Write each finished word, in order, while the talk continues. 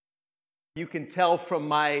You can tell from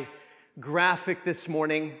my graphic this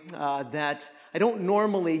morning that I don't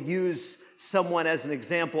normally use someone as an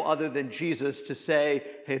example other than Jesus to say,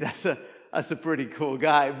 hey, that's a pretty cool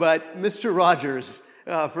guy. But Mr. Rogers,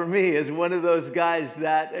 for me, is one of those guys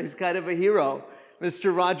that is kind of a hero.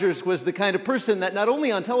 Mr. Rogers was the kind of person that not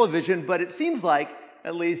only on television, but it seems like,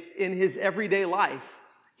 at least in his everyday life,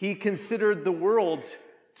 he considered the world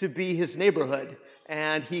to be his neighborhood.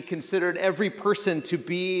 And he considered every person to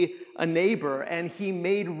be a neighbor, and he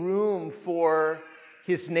made room for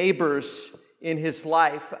his neighbors in his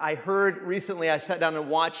life. I heard recently, I sat down and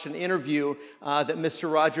watched an interview that Mr.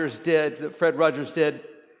 Rogers did, that Fred Rogers did,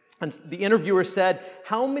 and the interviewer said,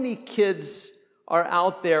 how many kids are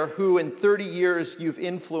out there who in 30 years you've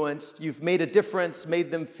influenced, you've made a difference,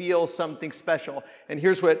 made them feel something special? And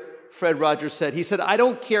here's what Fred Rogers said. He said, I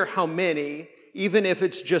don't care how many, even if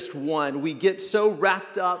it's just one. We get so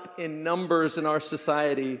wrapped up in numbers in our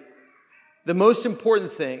society. The most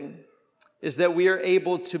important thing is that we are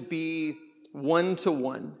able to be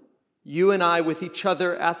one-to-one, you and I with each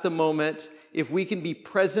other at the moment. If we can be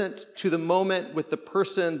present to the moment with the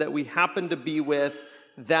person that we happen to be with,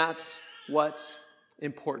 that's what's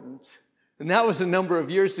important. And that was a number of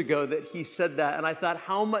years ago that he said that. And I thought,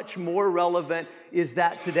 how much more relevant is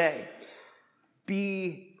that today?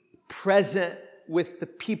 Be present with the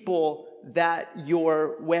people that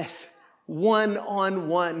you're with,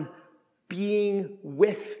 one-on-one, being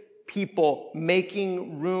with people,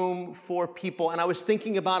 making room for people. And I was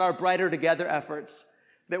thinking about our Brighter Together efforts,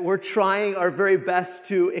 that we're trying our very best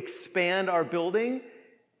to expand our building.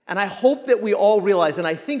 And I hope that we all realize, and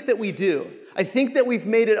I think that we do, I think that we've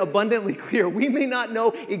made it abundantly clear. We may not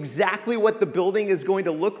know exactly what the building is going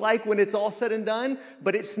to look like when it's all said and done,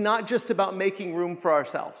 but it's not just about making room for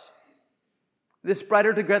ourselves. This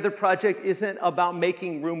Brighter Together project isn't about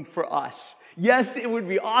making room for us. Yes, it would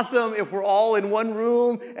be awesome if we're all in one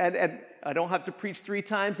room and I don't have to preach 3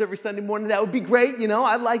 times every Sunday morning. That would be great.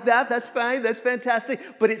 I like that. That's fine. That's fantastic.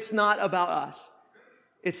 But it's not about us.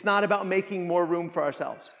 It's not about making more room for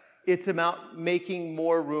ourselves. It's about making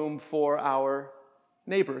more room for our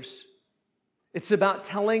neighbors. It's about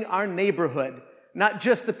telling our neighborhood, not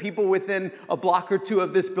just the people within a block or two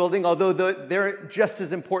of this building, although they're just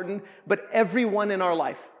as important, but everyone in our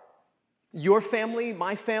life. Your family,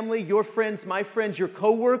 your friends, my friends, your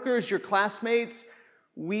coworkers, your classmates.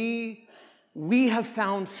 We have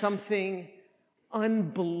found something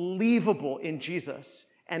unbelievable in Jesus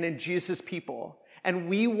and in Jesus' people. And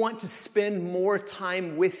we want to spend more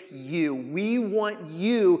time with you. We want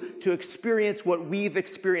you to experience what we've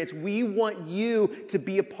experienced. We want you to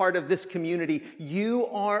be a part of this community. You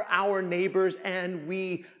are our neighbors, and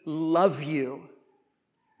we love you.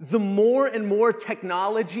 The more and more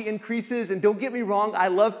technology increases, and don't get me wrong, I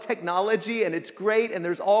love technology, and it's great, and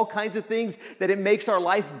there's all kinds of things that it makes our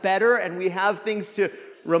life better, and we have things to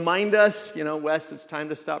remind us, Wes, it's time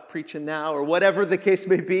to stop preaching now, or whatever the case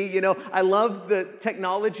may be. I love the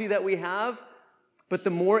technology that we have, but the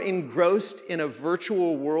more engrossed in a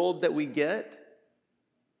virtual world that we get,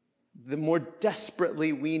 the more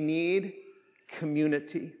desperately we need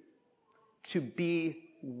community, to be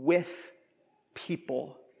with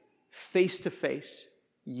people, face to face,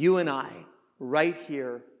 you and I, right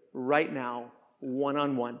here, right now,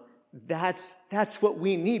 one-on-one. That's what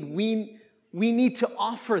we need. We need to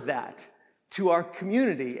offer that to our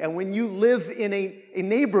community. And when you live in a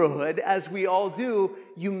neighborhood, as we all do,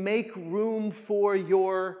 you make room for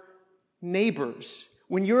your neighbors.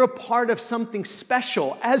 When you're a part of something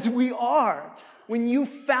special, as we are, when you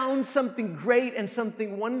found something great and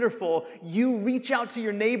something wonderful, you reach out to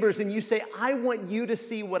your neighbors and you say, I want you to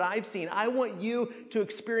see what I've seen. I want you to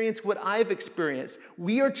experience what I've experienced.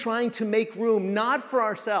 We are trying to make room, not for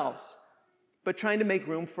ourselves, but trying to make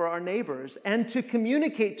room for our neighbors and to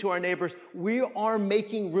communicate to our neighbors, we are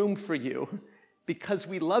making room for you because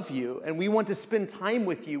we love you and we want to spend time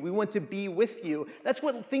with you. We want to be with you. That's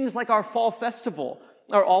what things like our fall festival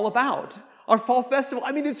are all about. Our fall festival,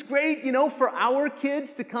 it's great, for our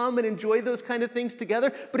kids to come and enjoy those kind of things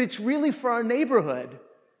together, but it's really for our neighborhood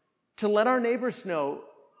to let our neighbors know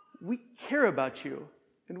we care about you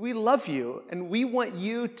and we love you and we want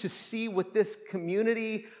you to see what this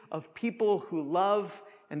community of people who love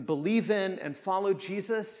and believe in and follow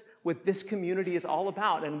Jesus, what this community is all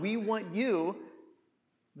about. And we want you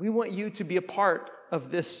to be a part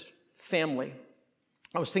of this family.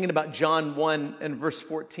 I was thinking about John 1 and verse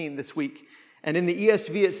 14 this week. And in the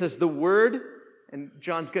ESV, it says the Word, and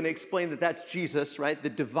John's going to explain that that's Jesus, right? The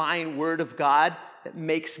divine Word of God that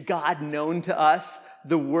makes God known to us.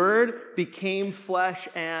 The Word became flesh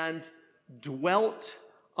and dwelt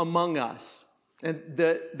among us. And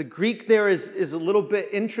the Greek there is a little bit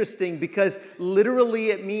interesting because literally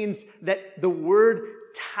it means that the word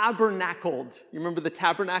tabernacled. You remember the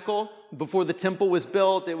tabernacle? Before the temple was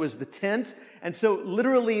built, it was the tent. And so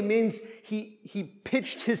literally it means he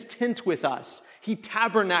pitched his tent with us. He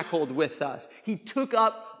tabernacled with us. He took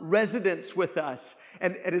up residence with us.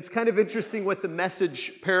 And it's kind of interesting what the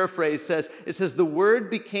Message paraphrase says. It says, the Word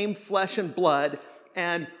became flesh and blood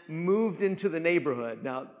and moved into the neighborhood.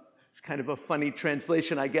 Now, it's kind of a funny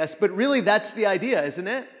translation, I guess, but really that's the idea, isn't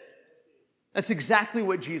it? That's exactly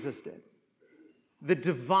what Jesus did. The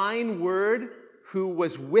divine Word, who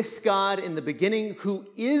was with God in the beginning, who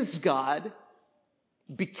is God,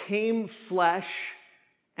 became flesh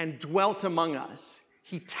and dwelt among us.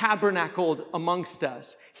 He tabernacled amongst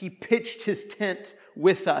us. He pitched his tent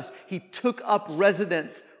with us. He took up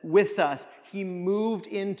residence with us. He moved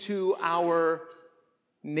into our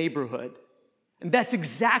neighborhood. And that's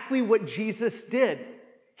exactly what Jesus did.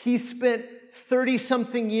 He spent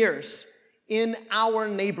 30-something years in our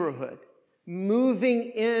neighborhood,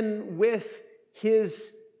 moving in with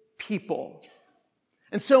his people.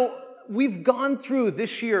 And so we've gone through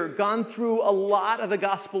a lot of the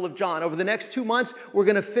Gospel of John. Over the next 2 months, we're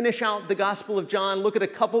going to finish out the Gospel of John, look at a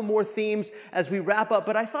couple more themes as we wrap up.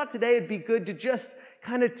 But I thought today it'd be good to just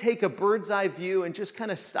kind of take a bird's eye view and just kind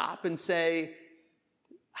of stop and say,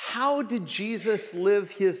 how did Jesus live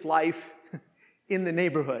his life in the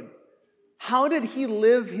neighborhood? How did he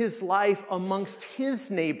live his life amongst his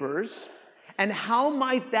neighbors? And how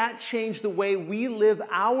might that change the way we live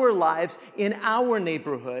our lives in our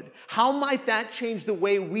neighborhood? How might that change the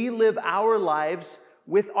way we live our lives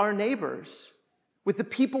with our neighbors, with the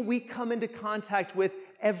people we come into contact with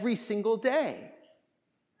every single day?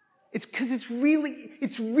 It's because it's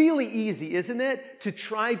really easy, isn't it, to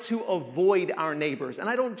try to avoid our neighbors. And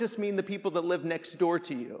I don't just mean the people that live next door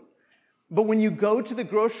to you. But when you go to the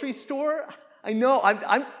grocery store, I know,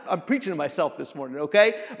 I'm preaching to myself this morning,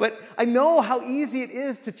 okay? But I know how easy it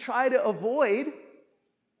is to try to avoid,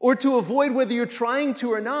 or to avoid whether you're trying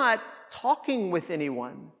to or not, talking with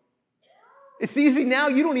anyone. It's easy now.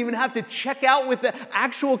 You don't even have to check out with the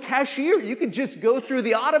actual cashier. You could just go through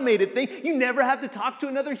the automated thing. You never have to talk to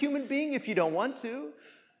another human being if you don't want to.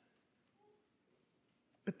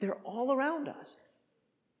 But they're all around us.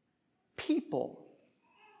 People,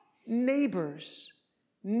 neighbors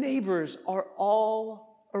are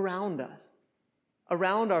all around us.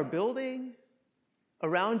 Around our building,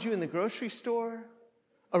 around you in the grocery store,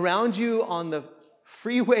 around you on the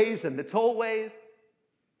freeways and the tollways,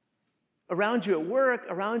 around you at work,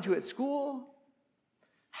 around you at school.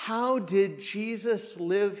 How did Jesus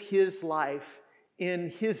live his life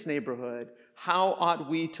in his neighborhood? How ought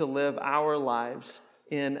we to live our lives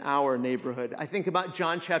in our neighborhood? I think about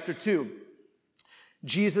John chapter 2.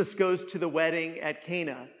 Jesus goes to the wedding at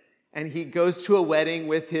Cana, and he goes to a wedding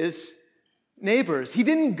with his neighbors. He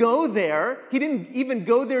didn't go there. He didn't even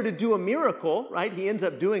go there to do a miracle, right? He ends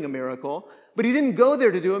up doing a miracle, but he didn't go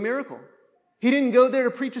there to do a miracle. He didn't go there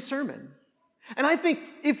to preach a sermon. And I think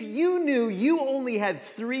if you knew you only had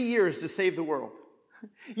 3 years to save the world,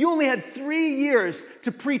 you only had 3 years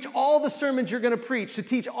to preach all the sermons you're going to preach, to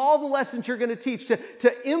teach all the lessons you're going to teach,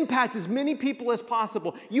 to impact as many people as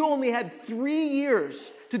possible. You only had 3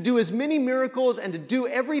 years to do as many miracles and to do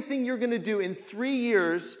everything you're going to do in 3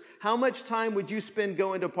 years. How much time would you spend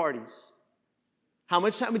going to parties? How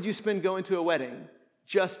much time would you spend going to a wedding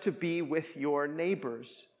just to be with your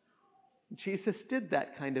neighbors? Jesus did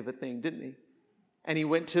that kind of a thing, didn't he? And he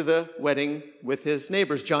went to the wedding with his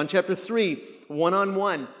neighbors. John chapter 3,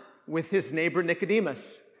 one-on-one with his neighbor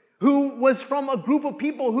Nicodemus, who was from a group of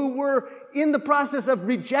people who were in the process of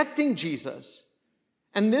rejecting Jesus.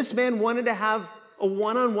 And this man wanted to have a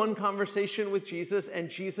one-on-one conversation with Jesus,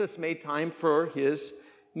 and Jesus made time for his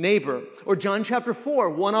neighbor. Or John chapter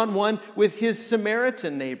 4, one-on-one with his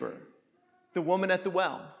Samaritan neighbor, the woman at the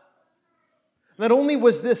well. Not only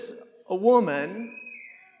was this a woman,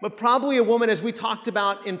 but probably a woman, as we talked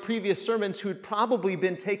about in previous sermons, who'd probably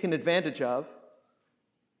been taken advantage of,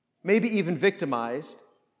 maybe even victimized,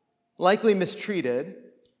 likely mistreated,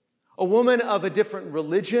 a woman of a different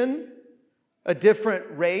religion, a different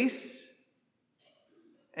race.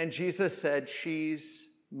 And Jesus said, she's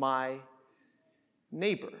my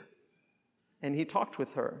neighbor. And he talked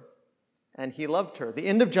with her, and he loved her. The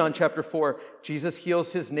end of John chapter 4, Jesus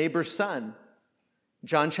heals his neighbor's son.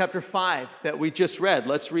 John chapter 5 that we just read.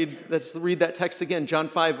 Let's read that text again. John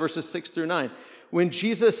 5 verses 6 through 9. When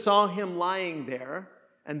Jesus saw him lying there,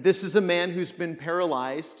 and this is a man who's been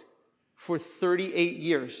paralyzed for 38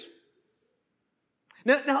 years.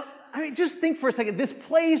 Now, I mean, just think for a second. This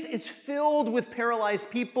place is filled with paralyzed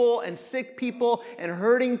people and sick people and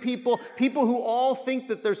hurting people, people who all think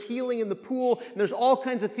that there's healing in the pool, and there's all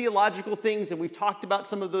kinds of theological things, and we've talked about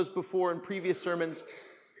some of those before in previous sermons.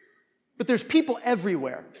 But there's people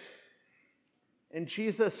everywhere. And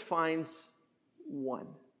Jesus finds one.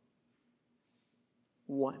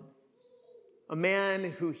 One. A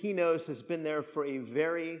man who he knows has been there for a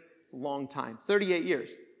very long time, 38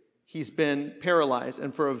 years. He's been paralyzed,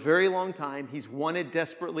 and for a very long time, he's wanted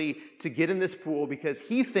desperately to get in this pool because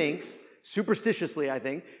he thinks, superstitiously I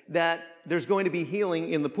think, that there's going to be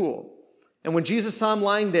healing in the pool. And when Jesus saw him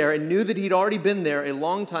lying there and knew that he'd already been there a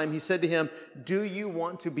long time, he said to him, "Do you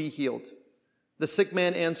want to be healed?" The sick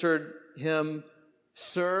man answered him,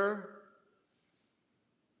 "Sir,"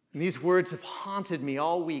 and these words have haunted me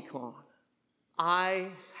all week long,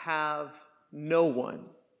 "I have no one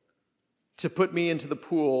to put me into the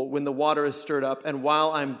pool when the water is stirred up, and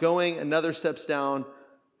while I'm going, another steps down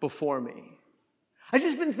before me." I've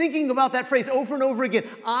just been thinking about that phrase over and over again.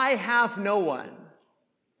 I have no one.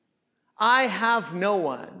 I have no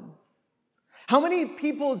one. How many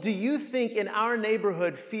people do you think in our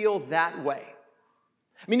neighborhood feel that way?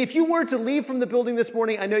 I mean, if you were to leave from the building this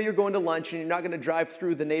morning, I know you're going to lunch and you're not going to drive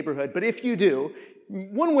through the neighborhood, but if you do,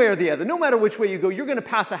 one way or the other, no matter which way you go, you're going to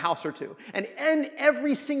pass a house or two. And in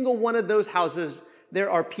every single one of those houses,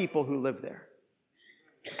 there are people who live there.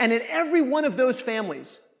 And in every one of those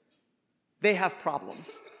families, they have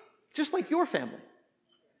problems, just like your family.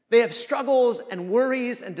 They have struggles and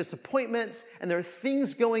worries and disappointments, and there are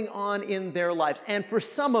things going on in their lives. And for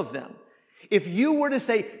some of them, if you were to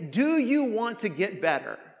say, do you want to get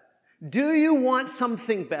better? Do you want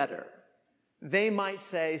something better? They might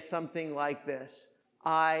say something like this: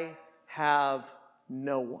 I have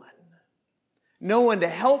no one. No one to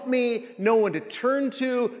help me, no one to turn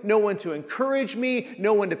to, no one to encourage me,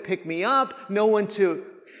 no one to pick me up, no one to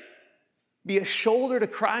be a shoulder to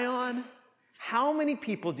cry on. How many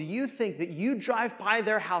people do you think that you drive by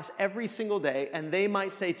their house every single day and they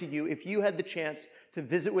might say to you, if you had the chance to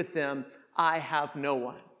visit with them, I have no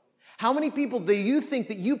one? How many people do you think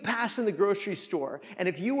that you pass in the grocery store, and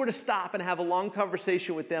if you were to stop and have a long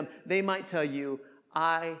conversation with them, they might tell you,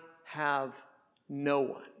 I have no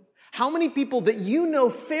one? How many people that you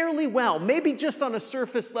know fairly well, maybe just on a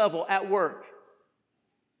surface level at work,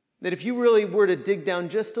 that if you really were to dig down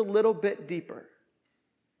just a little bit deeper,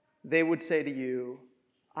 they would say to you,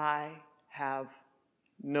 I have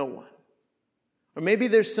no one? Or maybe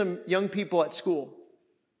there's some young people at school,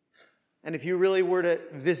 and if you really were to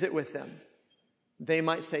visit with them, they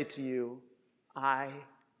might say to you, I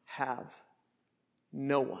have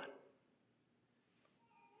no one.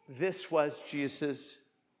 This was Jesus'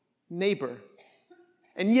 neighbor.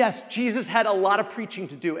 And yes, Jesus had a lot of preaching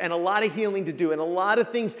to do and a lot of healing to do and a lot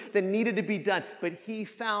of things that needed to be done. But he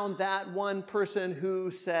found that one person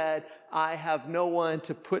who said, I have no one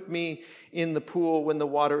to put me in the pool when the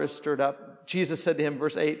water is stirred up. Jesus said to him,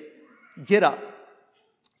 verse 8, get up,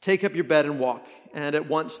 take up your bed and walk. And at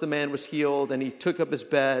once the man was healed, and he took up his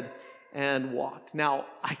bed and walked. Now,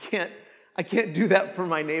 I can't do that for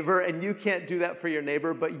my neighbor, and you can't do that for your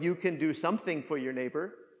neighbor, but you can do something for your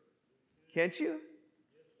neighbor. Can't you?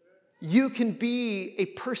 You can be a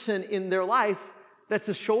person in their life that's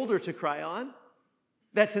a shoulder to cry on,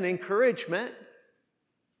 that's an encouragement,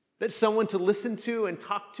 that's someone to listen to and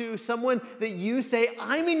talk to, someone that you say,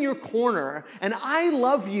 I'm in your corner, and I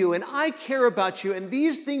love you, and I care about you, and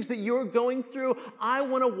these things that you're going through, I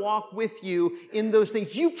want to walk with you in those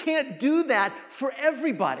things. You can't do that for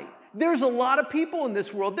everybody. There's a lot of people in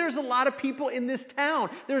this world. There's a lot of people in this town.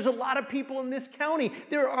 There's a lot of people in this county.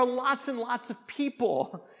 There are lots and lots of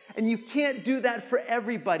people. And you can't do that for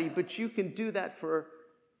everybody, but you can do that for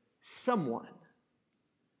someone.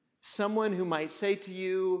 Someone who might say to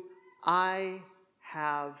you, I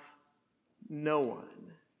have no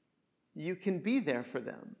one. You can be there for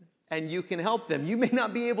them, and you can help them. You may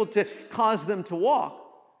not be able to cause them to walk,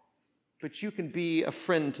 but you can be a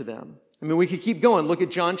friend to them. I mean, we could keep going. Look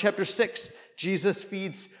at John chapter 6. Jesus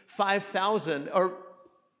feeds 5,000,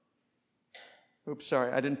 oops,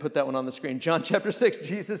 sorry, I didn't put that one on the screen. John chapter 6,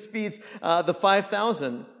 Jesus feeds the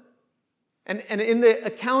 5,000. And in the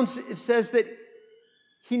accounts, it says that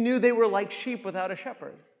he knew they were like sheep without a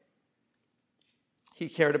shepherd. He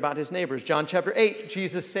cared about his neighbors. John chapter 8,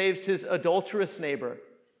 Jesus saves his adulterous neighbor.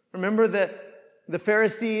 Remember the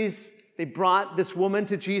Pharisees, they brought this woman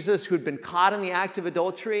to Jesus who had been caught in the act of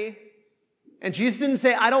adultery. And Jesus didn't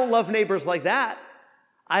say, I don't love neighbors like that.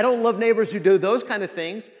 I don't love neighbors who do those kind of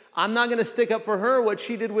things. I'm not going to stick up for her. What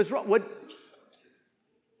she did was wrong.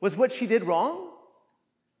 Was what she did wrong?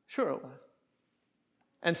 Sure it was.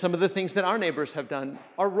 And some of the things that our neighbors have done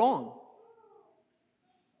are wrong.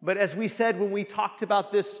 But as we said when we talked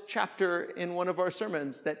about this chapter in one of our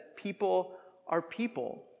sermons, that people are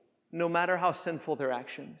people, no matter how sinful their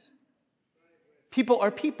actions. People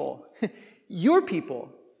are people. You're people,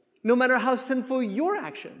 no matter how sinful your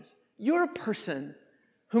actions. You're a person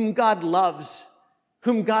whom God loves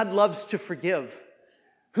to forgive,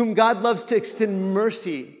 whom God loves to extend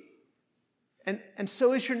mercy. And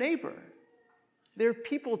so is your neighbor. They're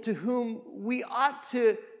people to whom we ought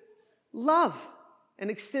to love and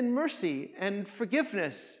extend mercy and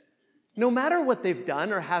forgiveness, no matter what they've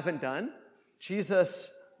done or haven't done.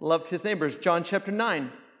 Jesus loved his neighbors. John chapter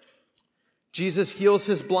 9. Jesus heals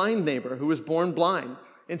his blind neighbor who was born blind.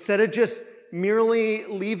 Instead of just merely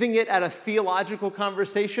leaving it at a theological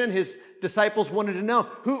conversation, his disciples wanted to know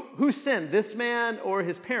who sinned, this man or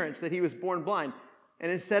his parents, that he was born blind.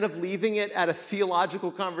 And instead of leaving it at a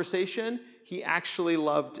theological conversation, he actually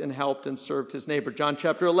loved and helped and served his neighbor. John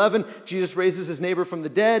chapter 11, Jesus raises his neighbor from the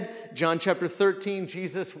dead. John chapter 13,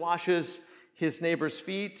 Jesus washes his neighbor's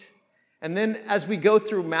feet. And then as we go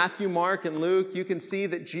through Matthew, Mark, and Luke, you can see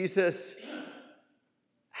that Jesus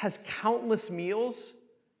has countless meals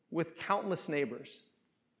with countless neighbors.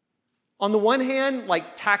 On the one hand,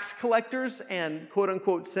 like tax collectors and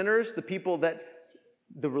quote-unquote sinners, the people that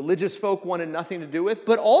the religious folk wanted nothing to do with,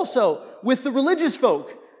 but also with the religious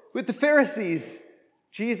folk, with the Pharisees.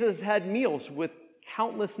 Jesus had meals with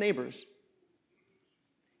countless neighbors.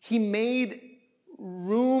 He made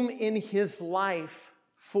room in his life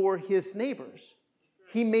for his neighbors.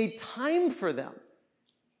 He made time for them.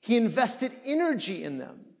 He invested energy in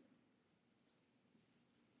them.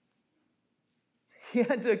 He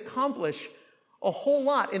had to accomplish a whole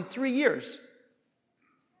lot in 3 years.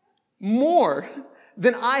 More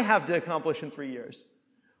than I have to accomplish in 3 years.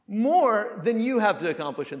 More than you have to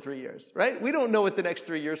accomplish in 3 years, right? We don't know what the next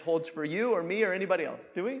 3 years holds for you or me or anybody else,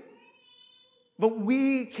 do we? But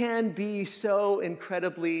we can be so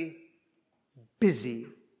incredibly busy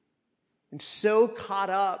and so caught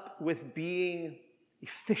up with being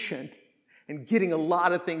efficient and getting a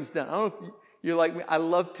lot of things done. I don't know if you're like me. I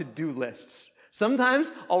love to-do lists.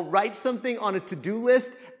 Sometimes I'll write something on a to-do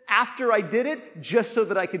list after I did it just so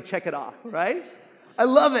that I could check it off, right? I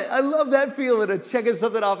love it. I love that feeling of checking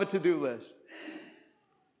something off a to-do list.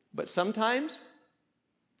 But sometimes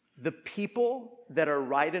the people that are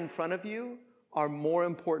right in front of you are more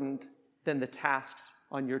important than the tasks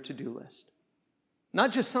on your to-do list.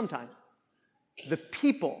 Not just sometimes. The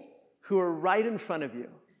people who are right in front of you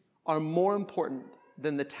are more important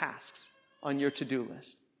than the tasks on your to-do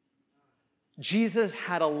list. Jesus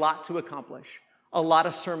had a lot to accomplish, a lot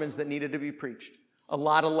of sermons that needed to be preached, a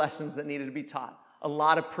lot of lessons that needed to be taught, a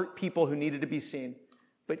lot of people who needed to be seen.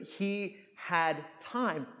 But he had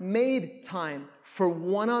time, made time for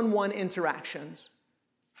one-on-one interactions,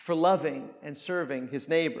 for loving and serving his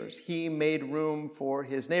neighbors. He made room for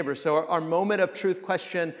his neighbors. So our moment of truth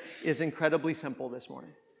question is incredibly simple this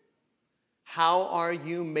morning. How are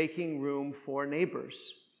you making room for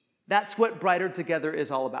neighbors? That's what Brighter Together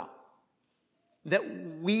is all about. That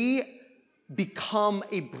we become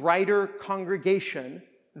a brighter congregation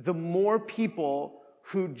the more people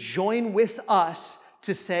who join with us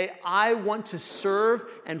to say, I want to serve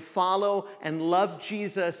and follow and love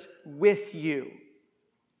Jesus with you.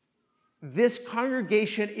 This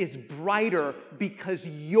congregation is brighter because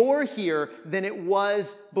you're here than it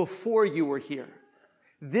was before you were here.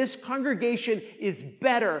 This congregation is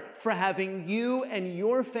better for having you and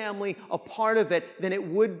your family a part of it than it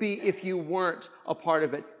would be if you weren't a part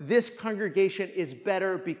of it. This congregation is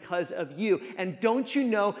better because of you. And don't you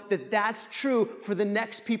know that that's true for the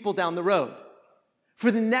next people down the road?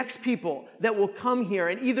 For the next people that will come here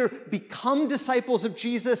and either become disciples of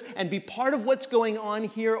Jesus and be part of what's going on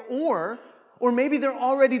here, or maybe they're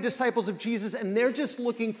already disciples of Jesus and they're just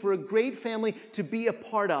looking for a great family to be a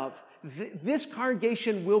part of. This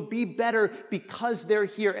congregation will be better because they're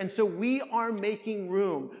here. And so we are making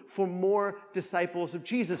room for more disciples of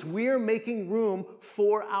Jesus. We are making room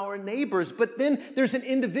for our neighbors. But then there's an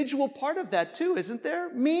individual part of that too, isn't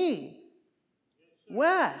there? Me.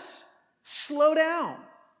 Wes. Slow down.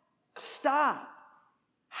 Stop.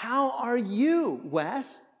 How are you,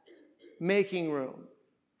 Wes, making room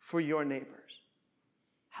for your neighbors?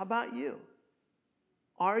 How about you?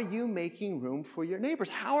 Are you making room for your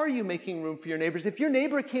neighbors? How are you making room for your neighbors? If your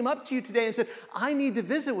neighbor came up to you today and said, I need to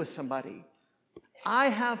visit with somebody, I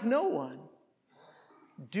have no one,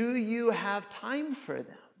 do you have time for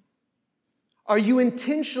them? Are you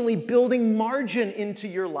intentionally building margin into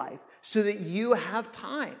your life so that you have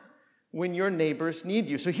time when your neighbors need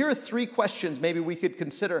you? So here are 3 questions maybe we could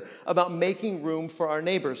consider about making room for our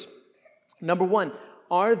neighbors. Number 1,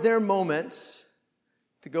 are there moments,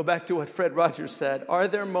 to go back to what Fred Rogers said, are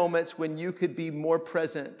there moments when you could be more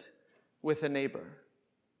present with a neighbor?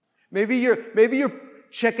 Maybe you're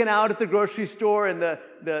checking out at the grocery store and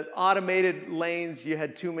the automated lanes, you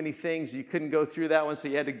had too many things. You couldn't go through that one, so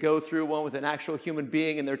you had to go through one with an actual human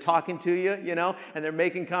being, and they're talking to you, and they're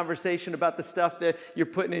making conversation about the stuff that you're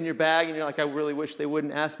putting in your bag, and you're like, I really wish they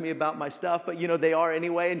wouldn't ask me about my stuff, but they are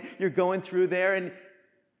anyway, and you're going through there, and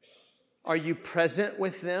are you present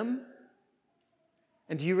with them?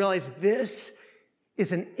 And do you realize this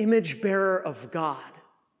is an image bearer of God?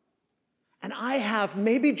 And I have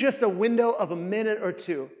maybe just a window of a minute or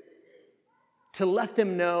 2 to let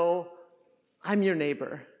them know I'm your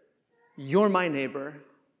neighbor, you're my neighbor,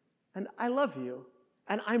 and I love you,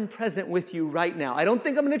 and I'm present with you right now. I don't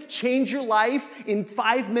think I'm going to change your life in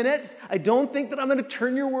 5 minutes. I don't think that I'm going to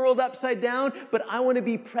turn your world upside down, but I want to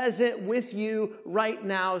be present with you right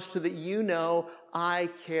now so that you know I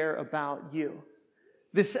care about you.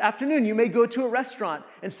 This afternoon, you may go to a restaurant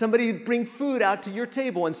and somebody bring food out to your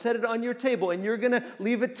table and set it on your table, and you're going to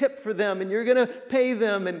leave a tip for them and you're going to pay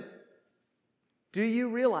them. And do you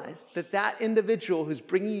realize that that individual who's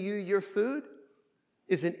bringing you your food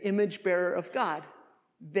is an image bearer of God?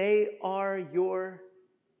 They are your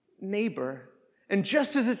neighbor. And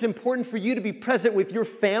just as it's important for you to be present with your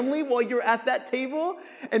family while you're at that table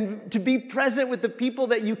and to be present with the people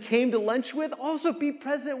that you came to lunch with, also be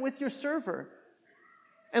present with your server.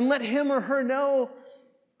 And let him or her know,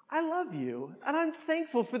 I love you. And I'm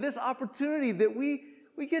thankful for this opportunity that we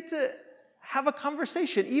get to have a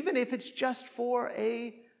conversation, even if it's just for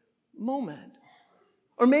a moment.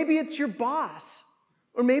 Or maybe it's your boss.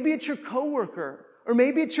 Or maybe it's your coworker. Or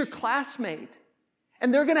maybe it's your classmate.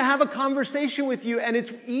 And they're going to have a conversation with you, and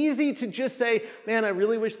it's easy to just say, man, I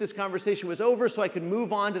really wish this conversation was over so I could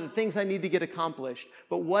move on to the things I need to get accomplished.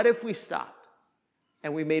 But what if we stopped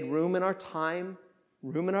and we made room in our time,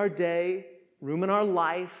 room in our day, room in our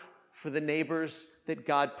life for the neighbors that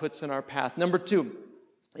God puts in our path? Number 2,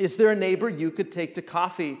 is there a neighbor you could take to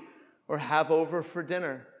coffee or have over for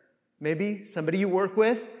dinner? Maybe somebody you work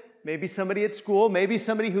with, maybe somebody at school, maybe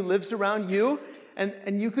somebody who lives around you,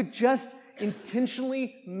 and you could just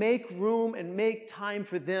intentionally make room and make time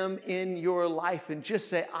for them in your life and just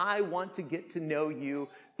say, I want to get to know you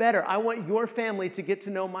better. I want your family to get to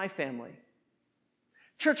know my family.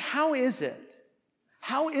 Church, how is it?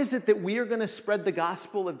 How is it that we are going to spread the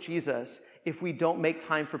gospel of Jesus if we don't make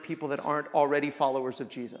time for people that aren't already followers of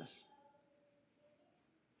Jesus?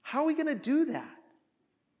 How are we going to do that?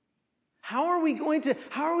 How are we going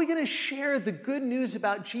to share the good news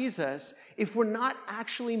about Jesus if we're not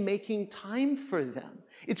actually making time for them?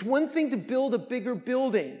 It's one thing to build a bigger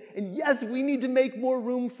building, and yes, we need to make more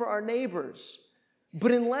room for our neighbors.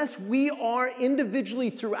 But unless we are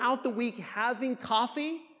individually throughout the week having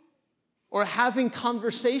coffee, or having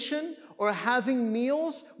conversation, or having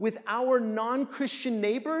meals with our non-Christian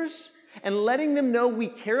neighbors, and letting them know we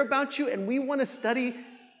care about you and we want to study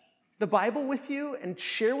the Bible with you and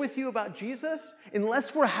share with you about Jesus,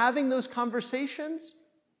 unless we're having those conversations,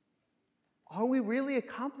 are we really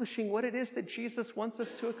accomplishing what it is that Jesus wants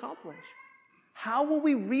us to accomplish? How will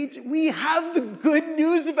we reach? We have the good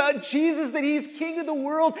news about Jesus, that he's King of the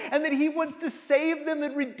world and that he wants to save them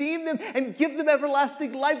and redeem them and give them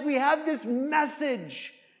everlasting life. We have this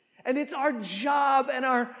message, and it's our job and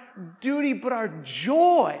our duty, but our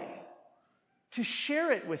joy to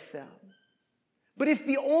share it with them. But if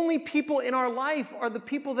the only people in our life are the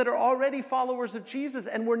people that are already followers of Jesus,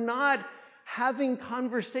 and we're not having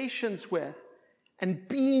conversations with and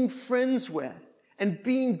being friends with and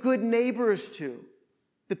being good neighbors to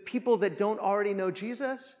the people that don't already know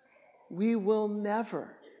Jesus, we will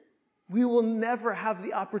never have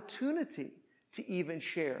the opportunity to even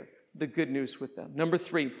share the good news with them. Number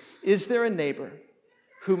 3, is there a neighbor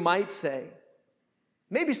who might say,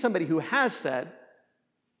 maybe somebody who has said,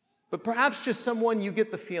 but perhaps just someone you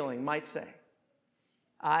get the feeling might say,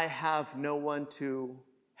 I have no one to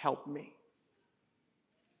help me.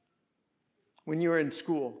 When you were in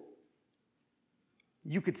school,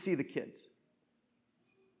 you could see the kids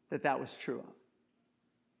that was true of.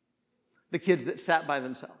 The kids that sat by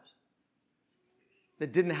themselves,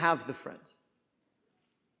 that didn't have the friends.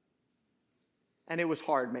 And it was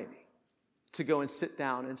hard maybe to go and sit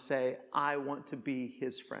down and say, I want to be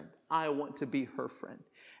his friend. I want to be her friend.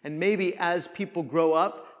 And maybe as people grow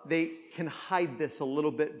up, they can hide this a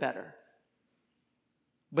little bit better.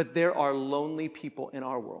 But there are lonely people in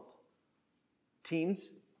our world. Teens,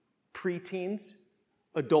 preteens,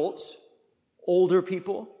 adults, older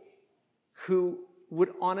people who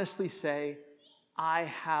would honestly say, I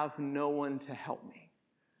have no one to help me.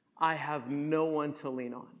 I have no one to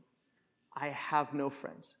lean on. I have no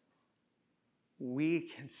friends. We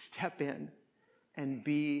can step in and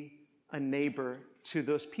be a neighbor to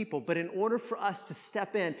those people. But in order for us to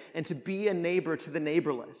step in and to be a neighbor to the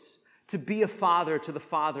neighborless, to be a father to the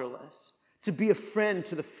fatherless, to be a friend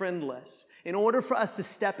to the friendless, in order for us to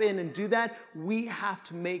step in and do that, we have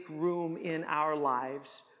to make room in our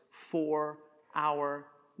lives for our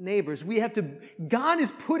neighbors. God is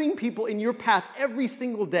putting people in your path every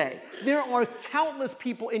single day. There are countless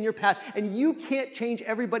people in your path, and you can't change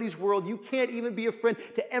everybody's world. You can't even be a friend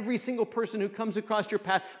to every single person who comes across your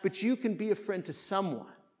path, but you can be a friend to someone.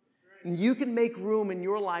 And you can make room in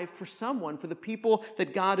your life for someone, for the people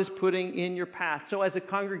that God is putting in your path. So as a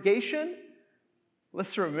congregation,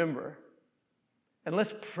 let's remember, and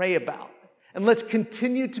let's pray about, and let's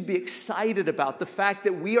continue to be excited about the fact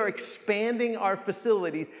that we are expanding our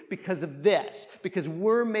facilities because of this, because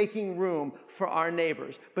we're making room for our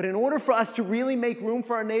neighbors. But in order for us to really make room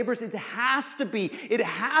for our neighbors, it has to be,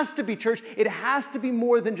 church, it has to be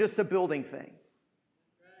more than just a building thing.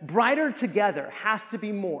 Brighter Together has to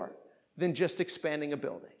be more than just expanding a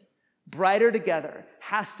building. Brighter Together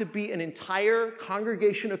has to be an entire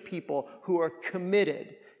congregation of people who are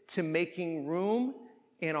committed to making room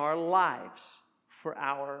in our lives for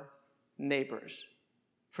our neighbors.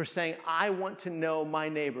 For saying, I want to know my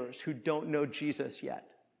neighbors who don't know Jesus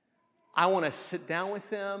yet. I want to sit down with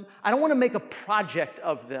them. I don't want to make a project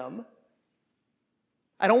of them.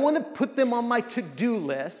 I don't want to put them on my to-do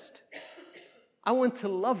list. I want to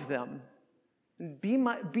love them and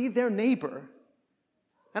be their neighbor.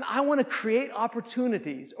 And I want to create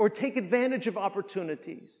opportunities or take advantage of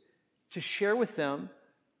opportunities to share with them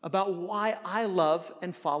about why I love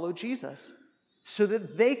and follow Jesus, so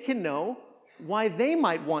that they can know why they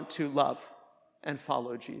might want to love and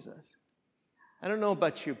follow Jesus. I don't know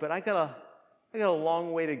about you, but I got a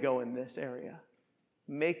long way to go in this area,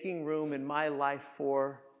 making room in my life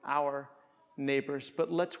for our neighbors.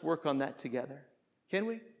 But let's work on that together. Can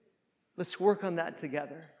we? Let's work on that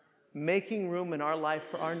together, making room in our life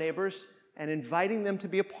for our neighbors and inviting them to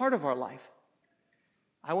be a part of our life.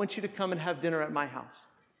 I want you to come and have dinner at my house.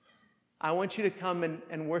 I want you to come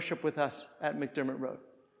and worship with us at McDermott Road.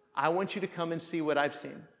 I want you to come and see what I've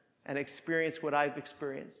seen and experience what I've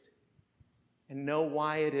experienced and know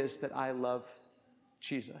why it is that I love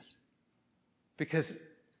Jesus. Because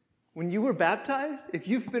when you were baptized, if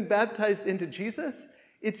you've been baptized into Jesus,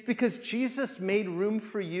 it's because Jesus made room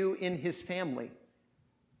for you in his family.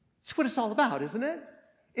 That's what it's all about, isn't it?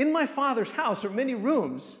 In my Father's house are many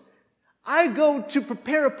rooms. I go to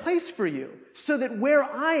prepare a place for you so that where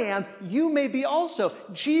I am, you may be also.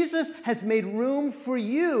 Jesus has made room for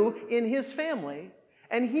you in his family,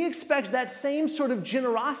 and he expects that same sort of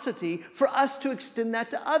generosity for us to extend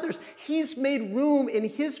that to others. He's made room in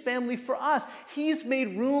his family for us. He's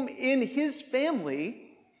made room in his family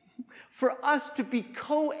for us to be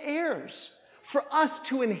co-heirs, for us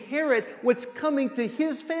to inherit what's coming to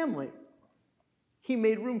his family. He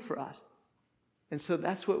made room for us. And so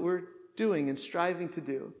that's what we're doing and striving to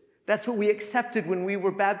do. That's what we accepted when we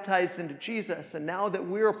were baptized into Jesus. And now that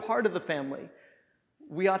we're a part of the family,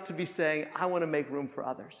 we ought to be saying, I want to make room for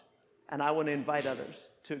others. And I want to invite others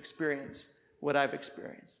to experience what I've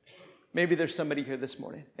experienced. Maybe there's somebody here this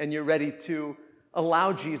morning and you're ready to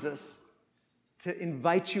allow Jesus to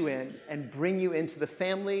invite you in and bring you into the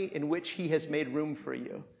family in which he has made room for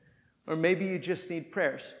you. Or maybe you just need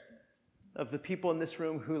prayers of the people in this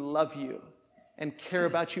room who love you and care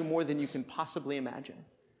about you more than you can possibly imagine.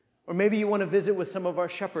 Or maybe you want to visit with some of our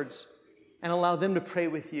shepherds and allow them to pray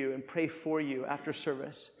with you and pray for you after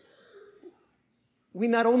service. We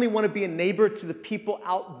not only want to be a neighbor to the people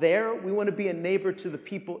out there, we want to be a neighbor to the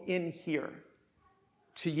people in here,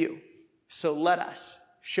 to you. So let us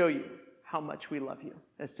show you how much we love you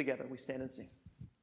as together we stand and sing.